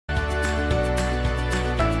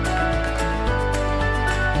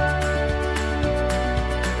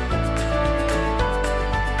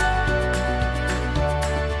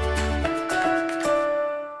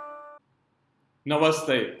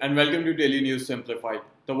Namaste and welcome to Daily News Simplified,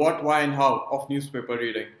 the what, why and how of newspaper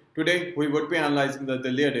reading. Today we would be analyzing the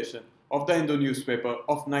Delhi edition of the Hindu newspaper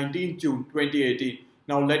of 19 June 2018.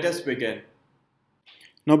 Now let us begin.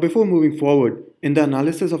 Now before moving forward in the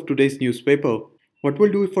analysis of today's newspaper, what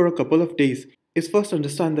we'll do for a couple of days is first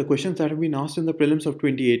understand the questions that have been asked in the prelims of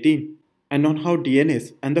 2018 and on how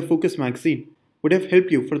DNS and the Focus magazine would have helped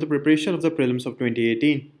you for the preparation of the prelims of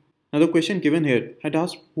 2018. Now the question given here had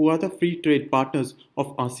asked who are the free trade partners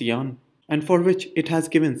of ASEAN, and for which it has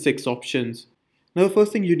given 6 options. Now the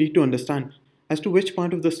first thing you need to understand as to which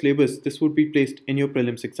part of the syllabus this would be placed in your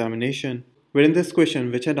prelims examination, wherein this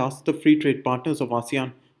question which had asked the free trade partners of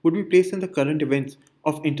ASEAN would be placed in the current events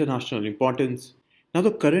of international importance. Now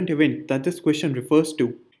the current event that this question refers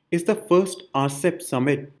to is the first RCEP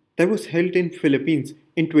summit that was held in Philippines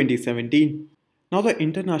in 2017. Now the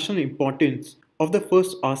international importance of the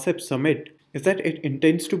first RCEP summit is that it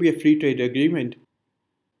intends to be a free trade agreement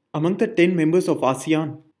among the 10 members of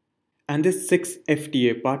ASEAN and the 6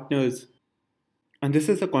 FTA partners. And this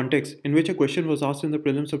is the context in which a question was asked in the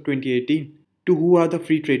prelims of 2018 to who are the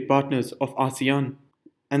free trade partners of ASEAN.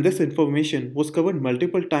 And this information was covered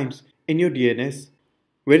multiple times in your DNS,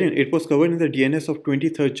 wherein it was covered in the DNS of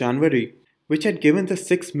 23rd January, which had given the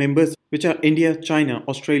 6 members which are India, China,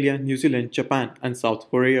 Australia, New Zealand, Japan and South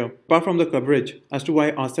Korea. Apart from the coverage as to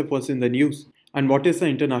why RCEP was in the news and what is the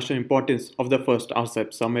international importance of the first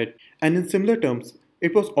RCEP summit. And in similar terms,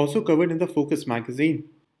 it was also covered in the Focus magazine,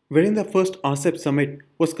 wherein the first RCEP summit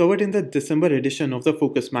was covered in the December edition of the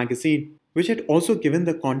Focus magazine, which had also given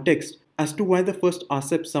the context as to why the first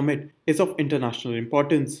RCEP summit is of international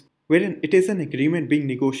importance, wherein it is an agreement being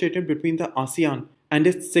negotiated between the ASEAN and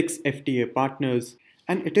its 6 FTA partners.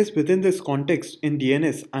 And it is within this context in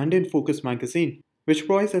DNS and in Focus magazine, which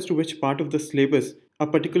provides as to which part of the syllabus a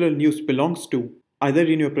particular news belongs to, either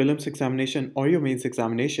in your prelims examination or your mains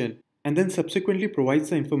examination, and then subsequently provides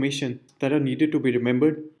the information that are needed to be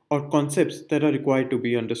remembered or concepts that are required to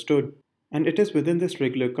be understood. And it is within this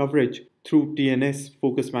regular coverage through DNS,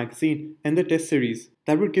 Focus magazine and the test series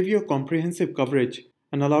that will give you a comprehensive coverage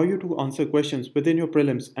and allow you to answer questions within your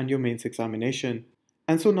prelims and your mains examination.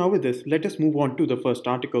 And so now with this, let us move on to the first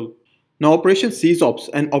article. Now Operation Seize Ops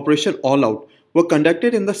and Operation All Out were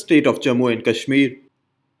conducted in the state of Jammu and Kashmir,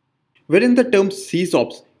 wherein the term Seize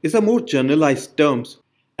Ops is a more generalized term,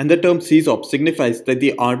 and the term Seize Ops signifies that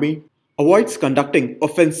the army avoids conducting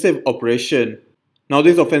offensive operation. Now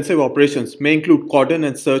these offensive operations may include cordon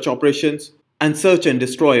and search operations and search and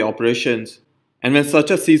destroy operations. And when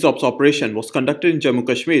such a Seize Ops operation was conducted in Jammu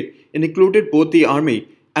Kashmir, it included both the army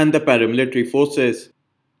and the paramilitary forces.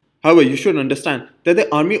 However, you should understand that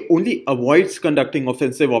the army only avoids conducting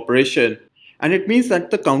offensive operation, and it means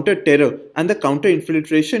that the counter-terror and the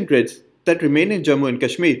counter-infiltration grids that remain in Jammu and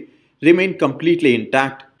Kashmir remain completely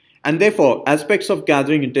intact, and therefore aspects of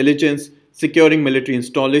gathering intelligence, securing military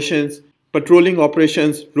installations, patrolling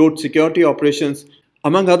operations, road security operations,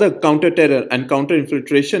 among other counter-terror and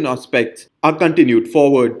counter-infiltration aspects are continued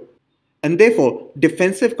forward. And therefore,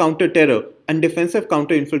 defensive counter-terror and defensive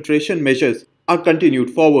counter-infiltration measures are continued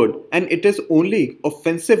forward, and it is only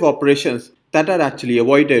offensive operations that are actually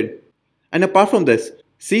avoided. And apart from this,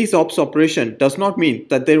 Seize Ops operation does not mean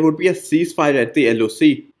that there would be a ceasefire at the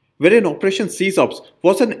LOC, wherein Operation Seize Ops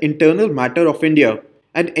was an internal matter of India,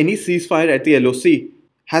 and any ceasefire at the LOC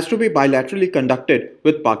has to be bilaterally conducted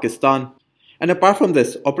with Pakistan. And apart from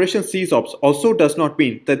this, Operation Seize Ops also does not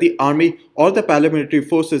mean that the army or the paramilitary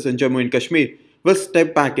forces in Jammu and Kashmir will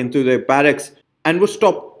step back into their barracks and would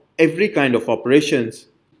stop every kind of operations.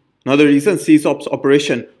 Now the reason Seize Ops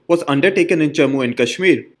operation was undertaken in Jammu and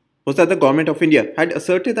Kashmir was that the government of India had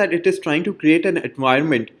asserted that it is trying to create an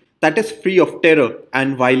environment that is free of terror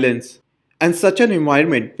and violence. And such an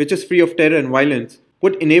environment which is free of terror and violence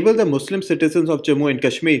would enable the Muslim citizens of Jammu and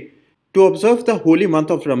Kashmir to observe the holy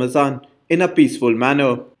month of Ramadan in a peaceful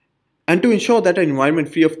manner. And to ensure that an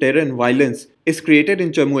environment free of terror and violence is created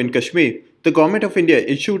in Jammu and Kashmir, the government of India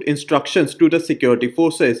issued instructions to the security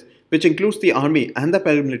forces, which includes the army and the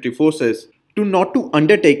paramilitary forces, to not to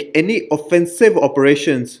undertake any offensive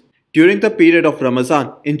operations during the period of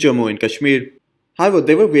Ramadan in Jammu and Kashmir. However,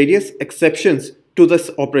 there were various exceptions to this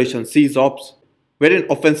Operation Seize Ops, wherein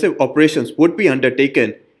offensive operations would be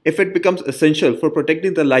undertaken if it becomes essential for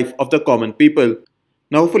protecting the life of the common people.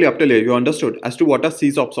 Now hopefully up till here you understood as to what a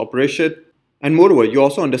Seize Ops operation, and moreover you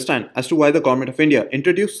also understand as to why the government of India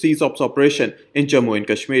introduced Seize Ops operation in Jammu and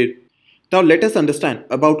Kashmir. Now let us understand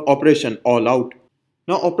about Operation All Out.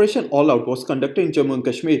 Now Operation All Out was conducted in Jammu and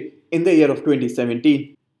Kashmir in the year of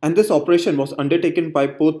 2017, and this operation was undertaken by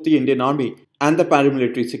both the Indian Army and the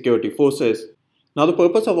paramilitary security forces. Now, the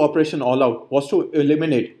purpose of Operation All Out was to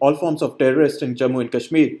eliminate all forms of terrorists in Jammu and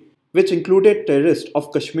Kashmir, which included terrorists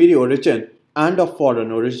of Kashmiri origin and of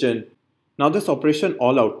foreign origin. Now, this Operation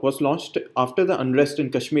All Out was launched after the unrest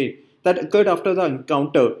in Kashmir that occurred after the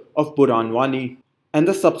encounter of Buranwani and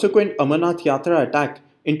the subsequent Amarnath Yatra attack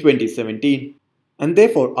in 2017. And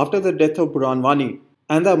therefore, after the death of Buranwani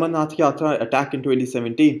and the Amarnath Yatra attack in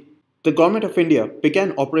 2017, the Government of India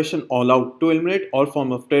began Operation All Out to eliminate all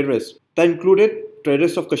forms of terrorists that included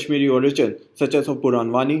terrorists of Kashmiri origin, such as of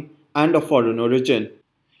Buranwani, and of foreign origin.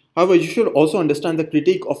 However, you should also understand the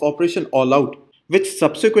critique of Operation All Out, which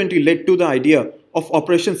subsequently led to the idea of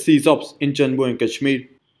Operation Seize Ops in Jammu and Kashmir.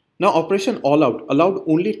 Now, Operation All Out allowed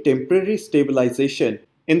only temporary stabilization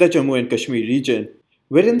in the Jammu and Kashmir region,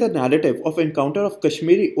 wherein the narrative of encounter of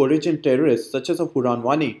Kashmiri origin terrorists such as of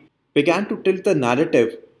Buranwani began to tilt the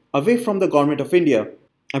narrative away from the Government of India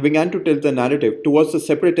and began to tilt the narrative towards the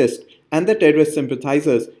separatists and the terrorist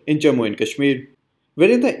sympathizers in Jammu and Kashmir,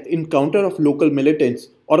 wherein the encounter of local militants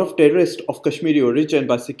or of terrorists of Kashmiri origin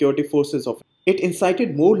by security forces of it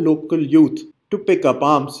incited more local youth to pick up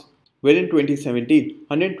arms, where in 2017,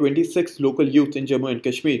 126 local youth in Jammu and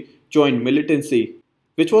Kashmir joined militancy,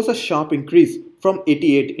 which was a sharp increase from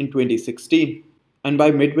 88 in 2016. And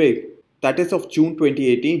by midway, that is of June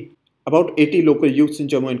 2018, about 80 local youths in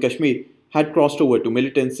Jammu and Kashmir had crossed over to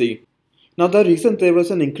militancy. Now, the reason there was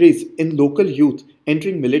an increase in local youth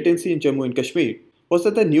entering militancy in Jammu and Kashmir was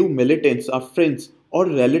that the new militants are friends or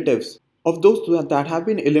relatives of those that have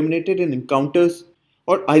been eliminated in encounters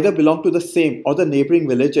or either belong to the same or the neighboring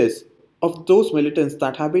villages of those militants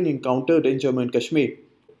that have been encountered in Jammu and Kashmir.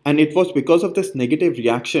 And it was because of this negative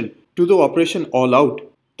reaction to the Operation All Out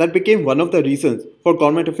that became one of the reasons for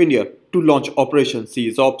Government of India to launch Operation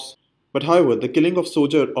Seize Ops. But however, the killing of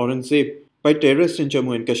soldier Aurangzeb by terrorists in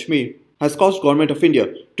Jammu and Kashmir has caused Government of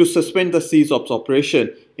India to suspend the Seize Ops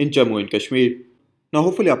operation in Jammu and Kashmir. Now,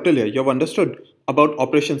 hopefully up till here you have understood about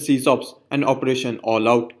Operation Seize Ops and Operation All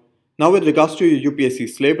Out. Now, with regards to your UPSC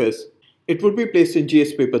syllabus, it would be placed in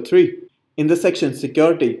GS Paper 3 in the section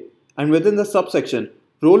Security and within the subsection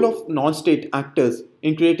Role of Non-State Actors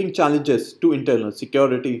in Creating Challenges to Internal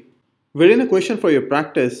Security. Wherein a question for your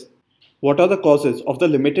practice: what are the causes of the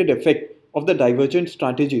limited effect of the divergent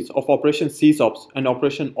strategies of Operation Seize Ops and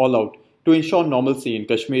Operation All Out to ensure normalcy in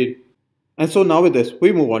Kashmir? And so now with this,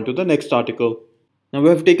 we move on to the next article. Now we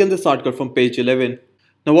have taken this article from page 11.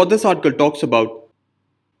 Now what this article talks about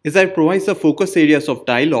is that it provides the focus areas of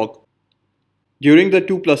dialogue during the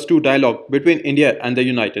 2+2 dialogue between India and the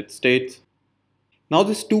United States. Now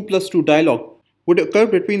this 2+2 dialogue would occur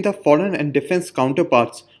between the foreign and defense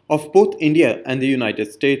counterparts of both India and the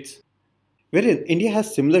United States, wherein India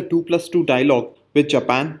has similar 2+2 dialogue with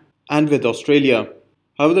Japan and with Australia.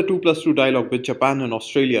 However, the 2+2 dialogue with Japan and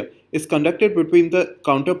Australia is conducted between the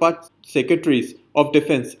counterpart secretaries of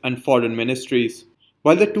defense and foreign ministries,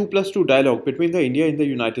 while the 2+2 dialogue between the India and the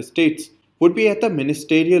United States would be at the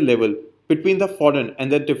ministerial level between the foreign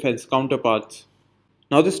and the defense counterparts.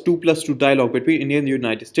 Now this 2+2 dialogue between India and the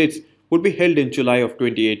United States would be held in July of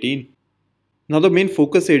 2018. Now the main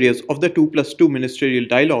focus areas of the 2+2 ministerial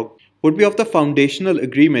dialogue would be of the foundational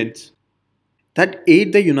agreements that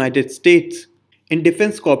aid the United States in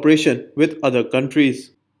defense cooperation with other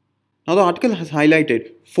countries. Now the article has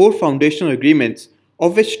highlighted 4 foundational agreements,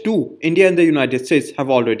 of which 2 India and the United States have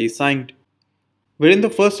already signed. Wherein the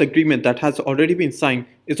first agreement that has already been signed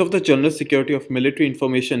is of the General Security of Military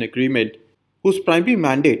Information Agreement, whose primary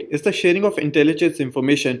mandate is the sharing of intelligence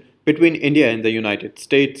information between India and the United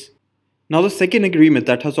States. Now the second agreement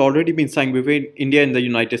that has already been signed between India and the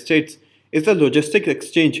United States is the Logistics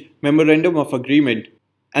Exchange Memorandum of Agreement,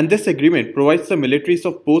 and this agreement provides the militaries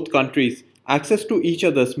of both countries access to each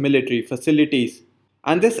other's military facilities.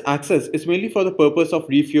 And this access is mainly for the purpose of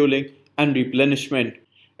refueling and replenishment.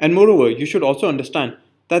 And moreover, you should also understand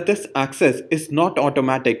that this access is not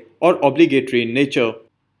automatic or obligatory in nature.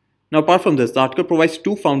 Now apart from this, the article provides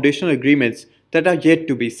 2 foundational agreements that are yet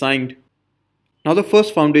to be signed. Now the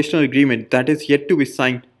first foundational agreement that is yet to be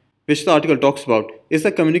signed, which the article talks about, is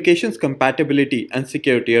the Communications Compatibility and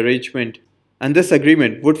Security Arrangement. And this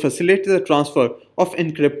agreement would facilitate the transfer of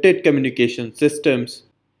encrypted communication systems.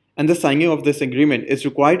 And the signing of this agreement is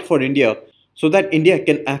required for India so that India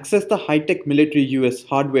can access the high-tech military US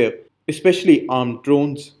hardware, especially armed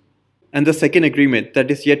drones. And the second agreement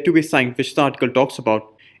that is yet to be signed, which the article talks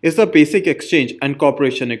about, is the Basic Exchange and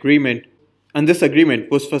Cooperation Agreement. And this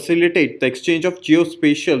agreement would facilitate the exchange of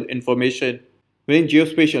geospatial information, wherein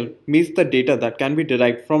geospatial means the data that can be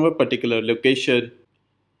derived from a particular location.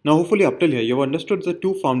 Now hopefully up till here you have understood the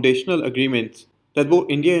 2 foundational agreements that both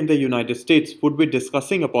India and the United States would be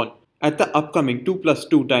discussing upon at the upcoming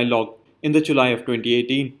 2+2 dialogue in the July of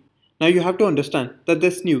 2018. Now you have to understand that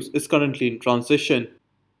this news is currently in transition,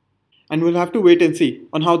 and we'll have to wait and see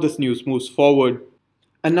on how this news moves forward.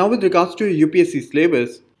 And now with regards to UPSC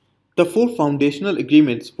syllabus, the 4 foundational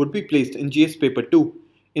agreements would be placed in GS paper 2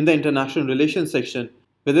 in the international relations section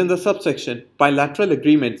within the subsection bilateral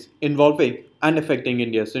agreements involving and affecting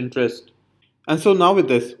India's interest. And so now with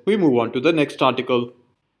this, we move on to the next article.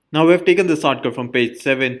 Now we have taken this article from page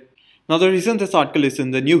 7. Now the reason this article is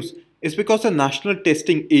in the news is because the National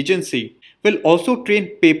Testing Agency will also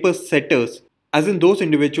train paper setters, as in those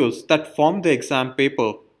individuals that form the exam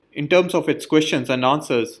paper, in terms of its questions and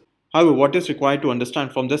answers. However, what is required to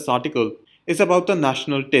understand from this article is about the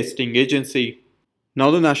National Testing Agency. Now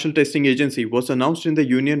the National Testing Agency was announced in the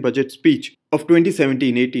Union Budget speech of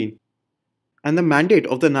 2017-18, and the mandate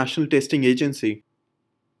of the National Testing Agency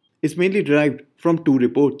is mainly derived from 2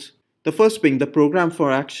 reports. The first being the Program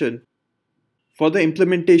for Action for the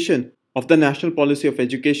Implementation of the National Policy of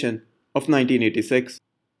Education of 1986,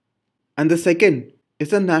 and the second is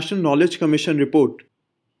the National Knowledge Commission report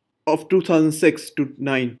of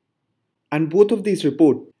 2006-9, and both of these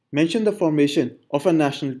reports mention the formation of a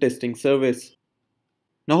national testing service.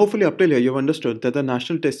 Now hopefully up till here you have understood that the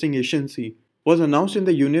National Testing Agency was announced in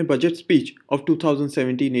the Union Budget speech of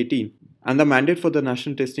 2017-18, and the mandate for the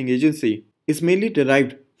National Testing Agency is mainly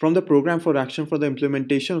derived from the Program for Action for the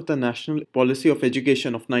Implementation of the National Policy of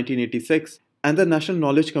Education of 1986 and the National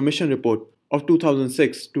Knowledge Commission report of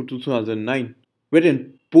 2006-2009,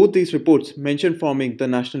 wherein both these reports mention forming the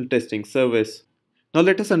National Testing Service. Now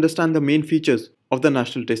let us understand the main features of the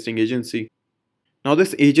National Testing Agency. Now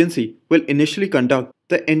this agency will initially conduct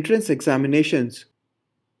the entrance examinations,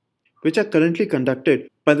 which are currently conducted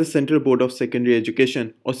by the Central Board of Secondary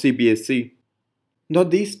Education or CBSE. Now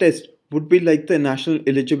these tests would be like the National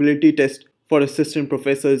Eligibility Test for Assistant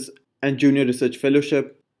Professors and Junior Research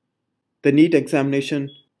Fellowship, the NEET examination,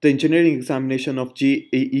 the Engineering examination of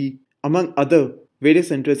JEE, among other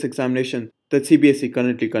various entrance examinations that CBSE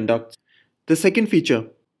currently conducts. The second feature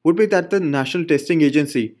would be that the National Testing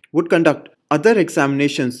Agency would conduct other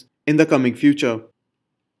examinations in the coming future,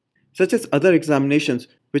 such as other examinations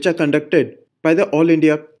which are conducted by the All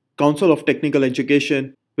India Council of Technical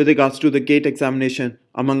Education with regards to the GATE examination,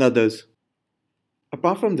 among others.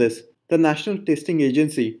 Apart from this, the National Testing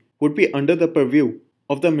Agency would be under the purview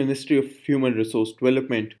of the Ministry of Human Resource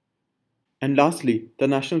Development. And lastly, the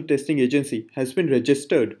National Testing Agency has been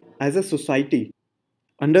registered as a society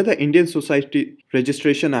under the Indian Society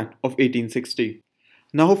Registration Act of 1860.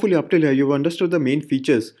 Now hopefully up till here you have understood the main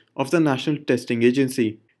features of the National Testing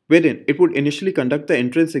Agency, wherein it would initially conduct the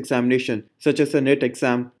entrance examination such as the NET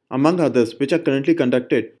exam, among others which are currently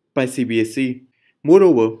conducted by CBSE.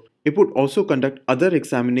 Moreover, it would also conduct other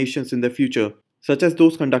examinations in the future, such as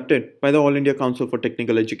those conducted by the All India Council for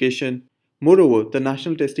Technical Education. Moreover, the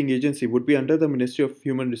National Testing Agency would be under the Ministry of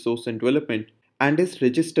Human Resource and Development and is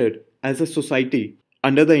registered as a society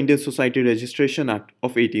under the Indian Society Registration Act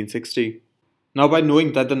of 1860. Now by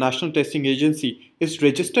knowing that the National Testing Agency is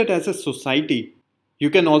registered as a society, you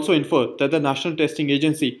can also infer that the National Testing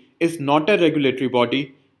Agency is not a regulatory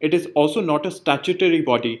body, it is also not a statutory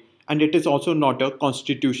body, and it is also not a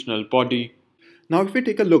constitutional body. Now if we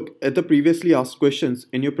take a look at the previously asked questions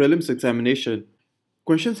in your prelims examination,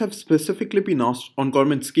 questions have specifically been asked on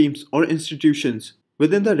government schemes or institutions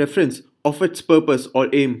within the reference of its purpose or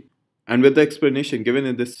aim. And with the explanation given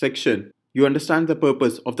in this section, you understand the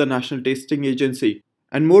purpose of the National Testing Agency,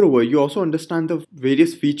 and moreover, you also understand the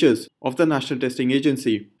various features of the National Testing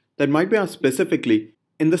Agency that might be asked specifically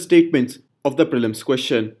in the statements of the prelims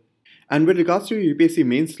question. And with regards to UPSC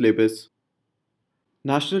main syllabus,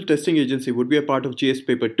 National Testing Agency would be a part of GS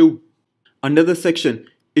paper 2 under the section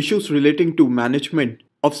Issues relating to management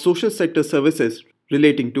of social sector services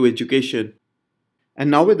relating to education. And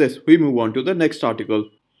now with this, we move on to the next article.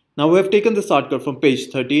 Now we have taken this article from page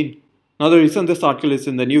 13. Now the reason this article is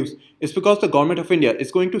in the news is because the Government of India is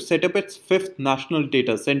going to set up its 5th National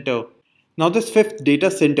Data Center. Now this 5th data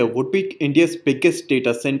center would be India's biggest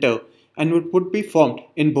data center and it would be formed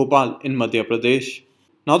in Bhopal in Madhya Pradesh.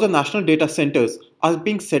 Now the national data centers are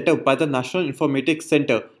being set up by the National Informatics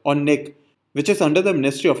Center or NIC, which is under the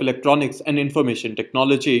Ministry of Electronics and Information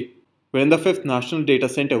Technology, wherein the 5th National Data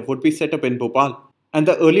Center would be set up in Bhopal, and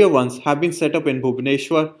the earlier ones have been set up in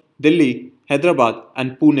Bhubaneswar, Delhi, Hyderabad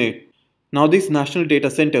and Pune. Now these national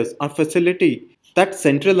data centers are facilities that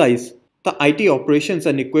centralize the IT operations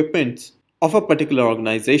and equipments of a particular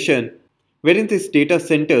organization, wherein these data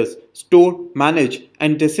centers store, manage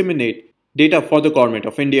and disseminate data for the Government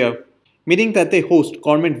of India, meaning that they host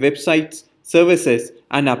government websites, services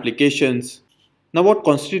and applications. Now, what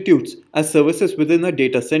constitutes as services within a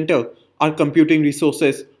data center are computing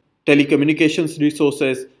resources, telecommunications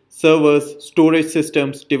resources, servers, storage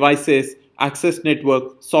systems, devices, access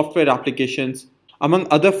network, software applications, among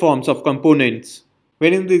other forms of components.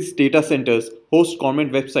 Wherein these data centers host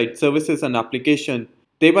government website services and applications,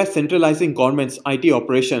 thereby centralizing government's IT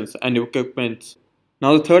operations and equipment.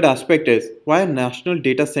 Now, the third aspect is why are national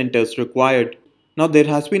data centers required? Now, there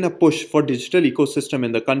has been a push for digital ecosystem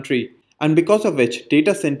in the country, and because of which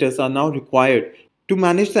data centers are now required to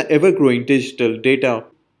manage the ever-growing digital data.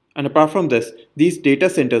 And apart from this, these data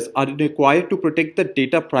centers are required to protect the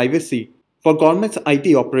data privacy for government's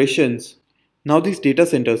IT operations. Now, these data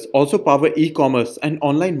centers also power e-commerce and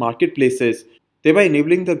online marketplaces, thereby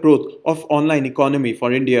enabling the growth of online economy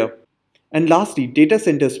for India. And lastly, data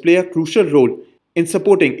centers play a crucial role in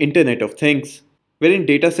supporting Internet of Things, wherein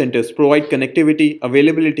data centers provide connectivity,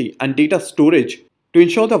 availability, and data storage to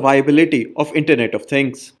ensure the viability of Internet of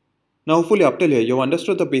Things. Now, hopefully, up till here, you've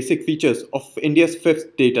understood the basic features of India's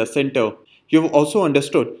fifth data center. You've also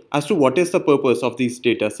understood as to what is the purpose of these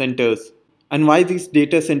data centers and why these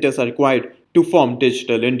data centers are required to form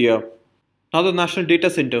Digital India. Now, the National Data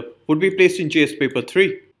Center would be placed in GS Paper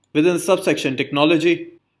 3 within the subsection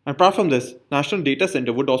Technology. And apart from this, National Data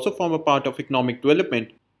Center would also form a part of Economic Development,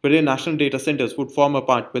 wherein National Data Centers would form a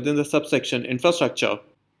part within the subsection Infrastructure.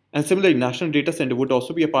 And similarly, National Data Center would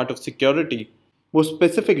also be a part of Security, more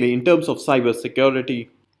specifically in terms of cyber security.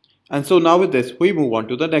 And so now with this, we move on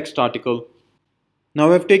to the next article.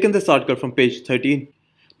 Now I've taken this article from page 13.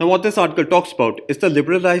 Now what this article talks about is the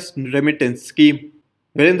liberalized remittance scheme,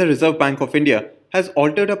 wherein the Reserve Bank of India has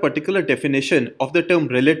altered a particular definition of the term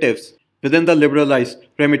relatives within the liberalized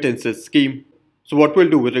remittances scheme. So what we'll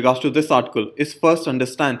do with regards to this article is first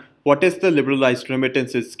understand what is the liberalized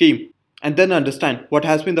remittances scheme and then understand what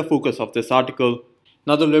has been the focus of this article.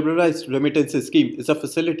 Now, the Liberalized Remittances Scheme is a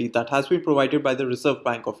facility that has been provided by the Reserve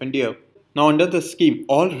Bank of India. Now, under the scheme,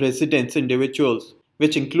 all resident individuals,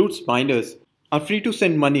 which includes minors, are free to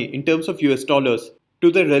send money in terms of US dollars to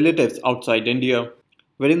their relatives outside India,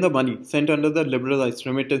 wherein the money sent under the Liberalized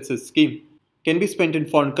Remittances Scheme can be spent in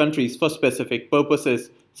foreign countries for specific purposes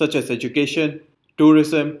such as education,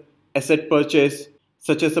 tourism, asset purchase,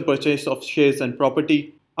 such as the purchase of shares and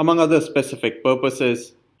property, among other specific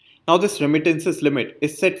purposes. Now, this remittances limit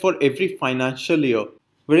is set for every financial year,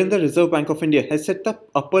 wherein the Reserve Bank of India has set the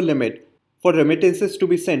upper limit for remittances to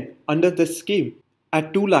be sent under this scheme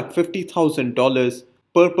at $250,000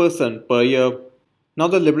 per person per year. Now,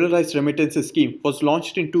 the Liberalized Remittances Scheme was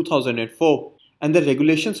launched in 2004, and the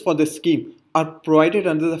regulations for this scheme are provided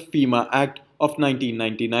under the FEMA Act of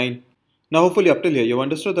 1999. Now, hopefully up till here, you've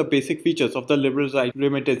understood the basic features of the Liberalized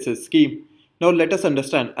Remittances Scheme. Now, let us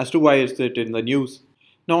understand as to why is it in the news.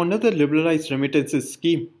 Now, under the Liberalized Remittances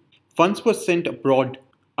Scheme, funds were sent abroad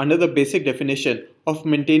under the basic definition of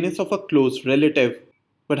maintenance of a close relative.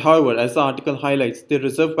 But however, as the article highlights, the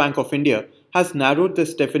Reserve Bank of India has narrowed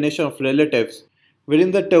this definition of relatives,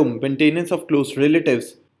 wherein the term maintenance of close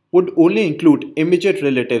relatives would only include immediate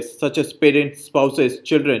relatives such as parents, spouses,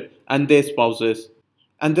 children, and their spouses.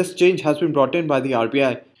 And this change has been brought in by the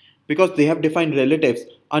RBI because they have defined relatives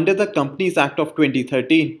under the Companies Act of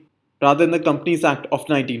 2013 rather than the Companies Act of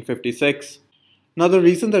 1956. Now, the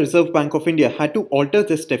reason the Reserve Bank of India had to alter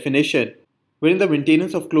this definition, wherein the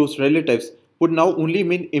maintenance of close relatives would now only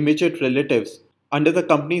mean immediate relatives under the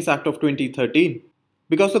Companies Act of 2013,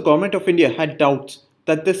 because the Government of India had doubts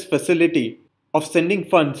that this facility of sending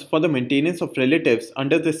funds for the maintenance of relatives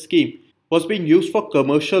under this scheme was being used for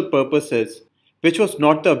commercial purposes, which was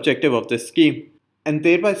not the objective of this scheme, and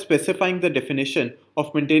thereby specifying the definition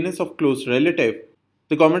of maintenance of close relative,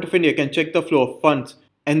 the Government of India can check the flow of funds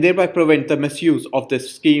and thereby prevent the misuse of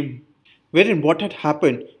this scheme. Wherein what had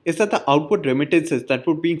happened is that the outward remittances that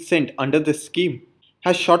were being sent under this scheme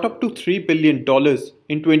has shot up to $3 billion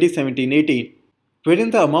in 2017-18,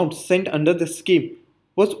 wherein the amount sent under this scheme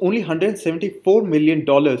was only $174 million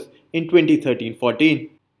in 2013-14.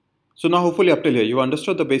 So now hopefully up till here you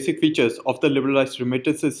understood the basic features of the Liberalized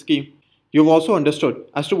Remittances Scheme. You've also understood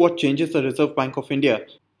as to what changes the Reserve Bank of India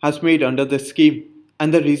has made under this scheme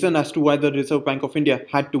and the reason as to why the Reserve Bank of India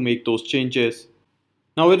had to make those changes.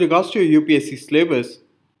 Now with regards to your UPSC syllabus,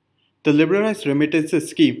 the Liberalized Remittances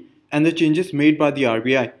Scheme and the changes made by the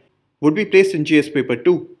RBI would be placed in GS Paper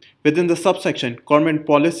 2 within the subsection Government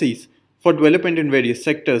Policies for Development in Various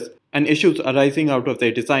Sectors and Issues Arising Out of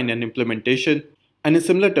Their Design and Implementation, and in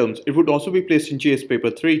similar terms it would also be placed in GS Paper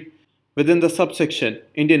 3 within the subsection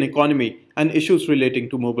Indian Economy and Issues Relating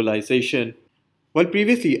to Mobilization. While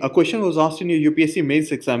previously a question was asked in your UPSC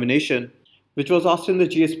mains examination, which was asked in the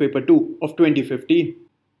GS Paper 2 of 2015,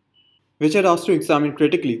 which had asked to examine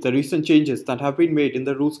critically the recent changes that have been made in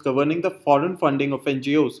the rules governing the foreign funding of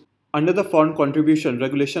NGOs under the Foreign Contribution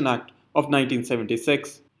Regulation Act of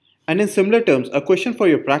 1976. And in similar terms, a question for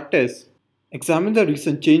your practice: examine the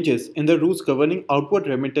recent changes in the rules governing outward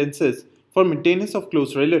remittances for maintenance of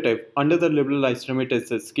close relative under the Liberalised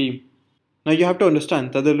Remittances scheme. Now you have to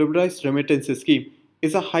understand that the Liberalised Remittances scheme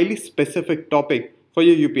is a highly specific topic for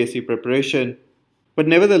your UPSC preparation. But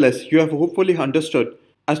nevertheless, you have hopefully understood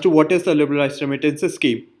as to what is the Liberalised Remittances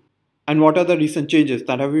scheme and what are the recent changes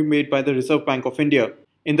that have been made by the Reserve Bank of India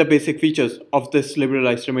in the basic features of this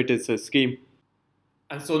Liberalised Remittances scheme.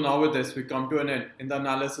 And so now with this, we come to an end in the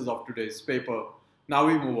analysis of today's paper. Now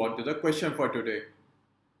we move on to the question for today.